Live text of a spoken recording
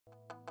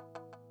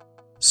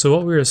So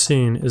what we are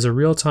seeing is a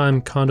real-time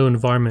condo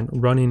environment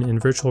running in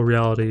virtual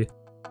reality.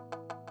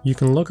 You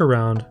can look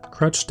around,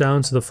 crouch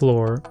down to the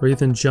floor, or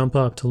even jump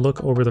up to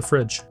look over the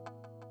fridge.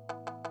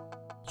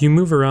 You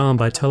move around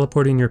by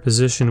teleporting your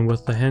position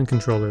with the hand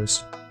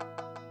controllers.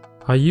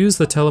 I use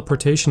the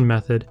teleportation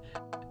method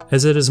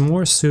as it is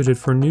more suited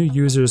for new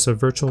users of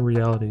virtual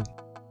reality.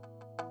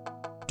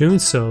 Doing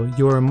so,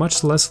 you are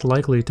much less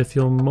likely to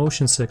feel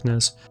motion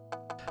sickness,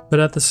 but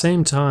at the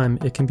same time,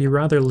 it can be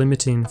rather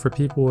limiting for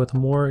people with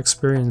more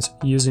experience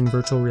using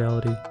virtual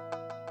reality.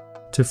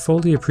 To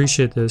fully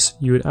appreciate this,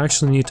 you would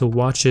actually need to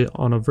watch it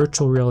on a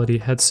virtual reality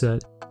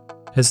headset,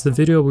 as the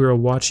video we are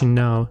watching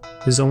now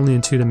is only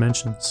in 2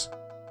 dimensions.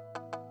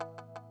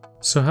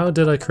 So how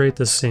did I create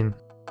this scene?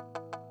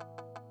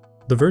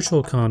 The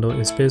virtual condo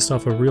is based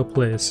off a real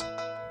place,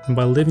 and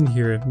by living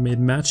here made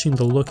matching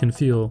the look and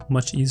feel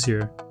much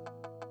easier.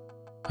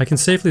 I can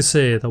safely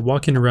say that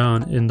walking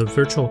around in the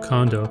virtual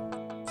condo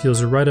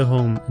feels right at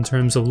home in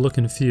terms of look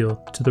and feel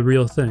to the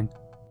real thing.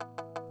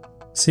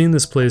 Seeing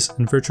this place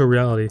in virtual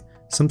reality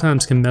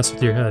sometimes can mess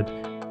with your head,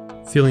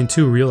 feeling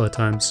too real at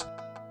times.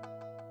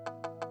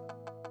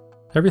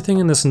 Everything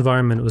in this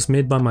environment was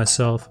made by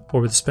myself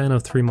over the span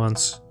of 3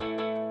 months.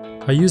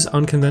 I use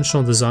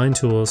unconventional design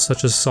tools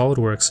such as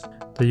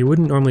SolidWorks that you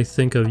wouldn't normally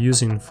think of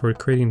using for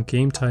creating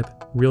game-type,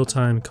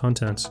 real-time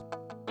content.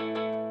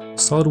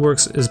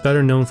 SolidWorks is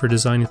better known for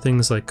designing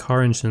things like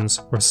car engines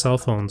or cell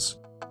phones.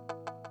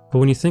 But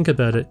when you think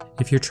about it,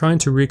 if you're trying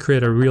to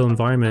recreate a real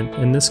environment,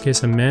 in this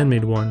case a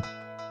man-made one,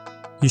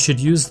 you should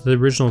use the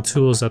original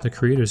tools that the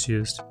creators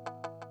used.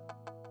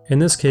 In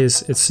this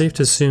case, it's safe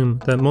to assume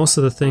that most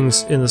of the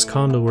things in this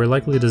condo were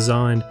likely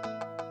designed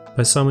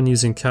by someone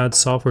using CAD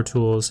software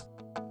tools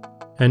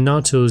and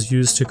not tools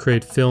used to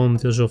create film,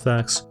 visual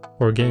effects,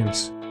 or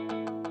games.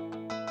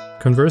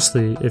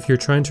 Conversely, if you're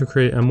trying to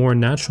create a more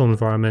natural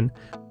environment,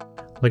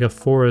 like a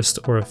forest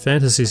or a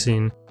fantasy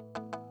scene,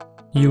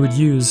 you would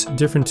use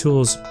different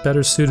tools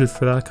better suited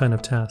for that kind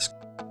of task.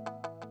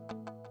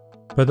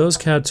 But those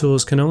CAD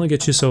tools can only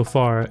get you so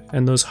far,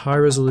 and those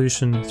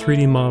high-resolution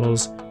 3D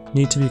models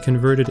need to be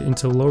converted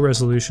into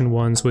low-resolution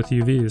ones with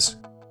UVs.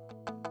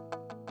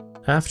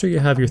 After you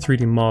have your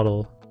 3D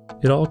model,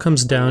 it all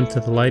comes down to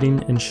the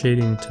lighting and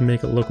shading to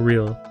make it look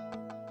real.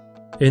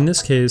 In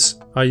this case,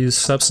 I use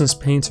Substance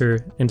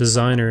Painter and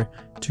Designer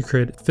to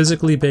create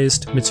physically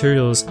based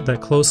materials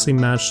that closely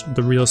match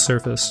the real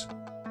surface.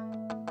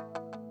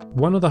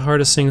 One of the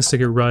hardest things to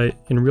get right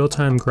in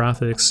real-time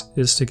graphics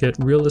is to get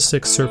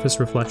realistic surface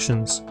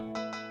reflections.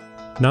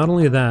 Not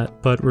only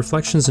that, but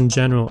reflections in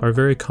general are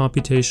very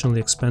computationally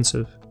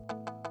expensive.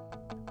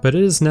 But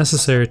it is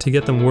necessary to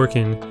get them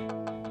working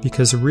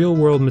because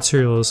real-world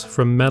materials,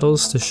 from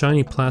metals to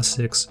shiny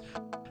plastics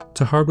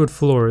to hardwood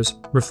floors,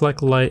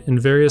 reflect light in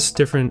various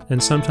different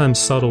and sometimes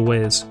subtle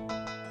ways.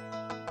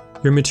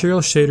 Your material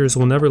shaders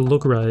will never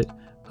look right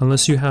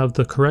unless you have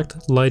the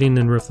correct lighting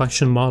and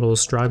reflection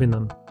models driving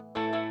them.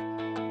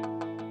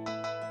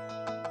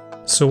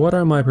 So what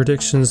are my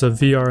predictions of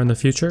VR in the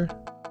future?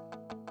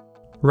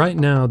 Right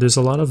now, there's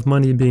a lot of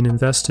money being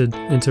invested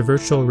into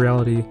virtual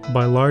reality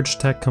by large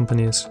tech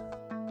companies.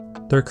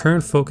 Their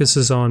current focus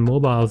is on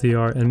mobile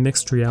VR and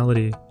mixed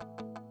reality.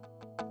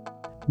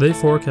 They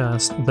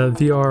forecast that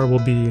VR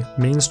will be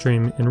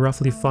mainstream in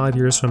roughly 5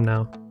 years from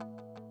now.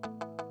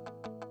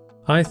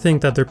 I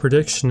think that their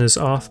prediction is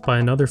off by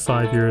another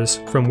 5 years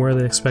from where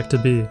they expect to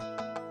be.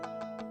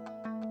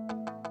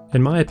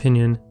 In my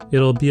opinion,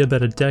 it'll be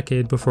about a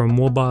decade before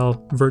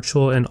mobile,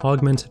 virtual, and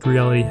augmented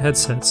reality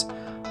headsets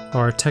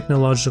are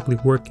technologically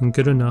working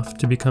good enough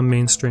to become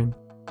mainstream.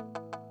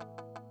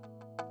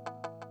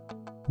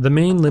 The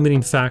main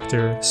limiting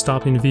factor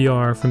stopping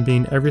VR from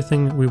being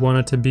everything we want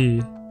it to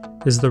be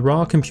is the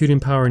raw computing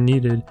power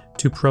needed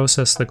to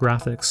process the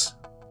graphics.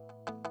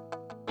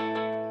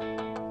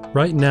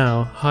 Right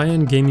now,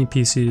 high-end gaming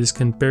PCs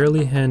can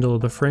barely handle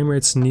the frame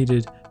rates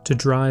needed to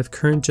drive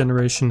current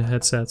generation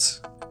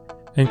headsets,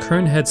 and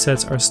current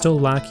headsets are still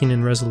lacking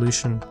in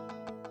resolution.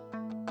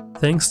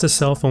 Thanks to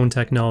cell phone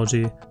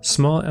technology,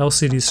 small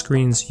LCD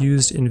screens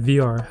used in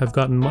VR have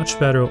gotten much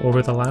better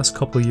over the last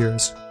couple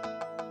years.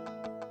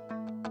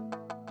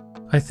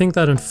 I think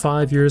that in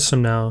 5 years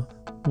from now,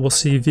 we'll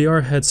see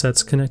VR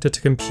headsets connected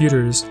to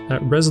computers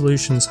at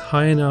resolutions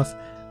high enough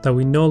that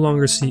we no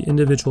longer see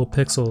individual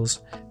pixels,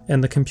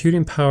 and the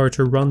computing power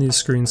to run these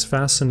screens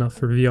fast enough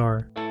for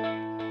VR.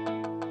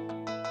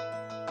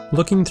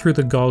 Looking through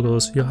the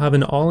goggles, you'll have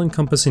an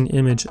all-encompassing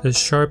image as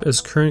sharp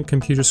as current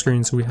computer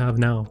screens we have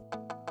now.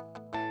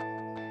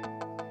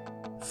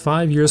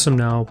 5 years from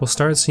now, we'll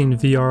start seeing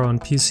VR on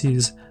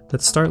PCs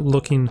that start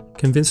looking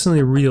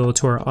convincingly real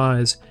to our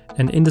eyes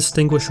and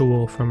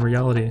indistinguishable from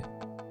reality.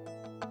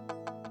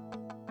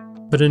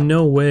 But in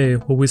no way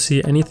will we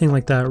see anything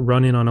like that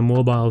running on a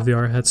mobile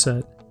VR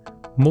headset.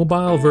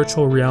 Mobile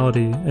virtual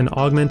reality and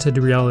augmented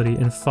reality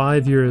in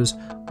 5 years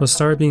will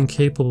start being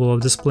capable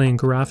of displaying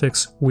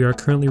graphics we are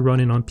currently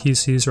running on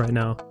PCs right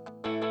now.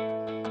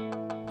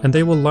 And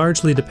they will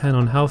largely depend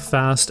on how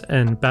fast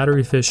and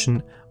battery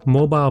efficient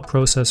mobile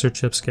processor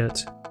chips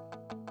get.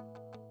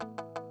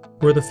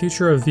 Where the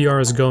future of VR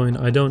is going,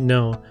 I don't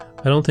know.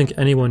 I don't think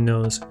anyone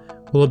knows.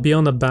 Will it be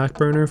on the back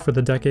burner for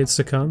the decades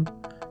to come?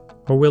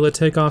 Or will it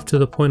take off to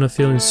the point of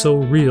feeling so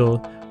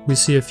real we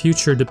see a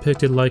future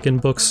depicted like in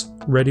books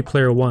Ready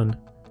Player One?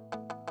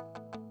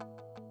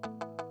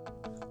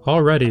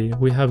 Already,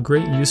 we have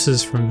great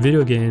uses from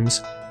video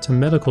games to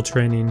medical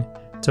training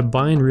to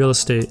buying real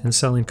estate and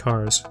selling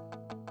cars.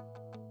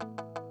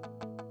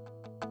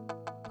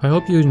 I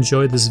hope you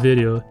enjoyed this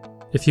video.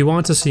 If you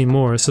want to see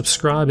more,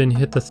 subscribe and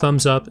hit the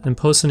thumbs up and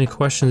post any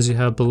questions you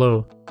have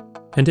below.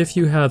 And if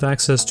you have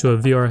access to a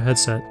VR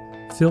headset,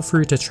 feel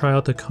free to try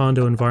out the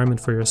Condo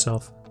environment for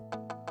yourself.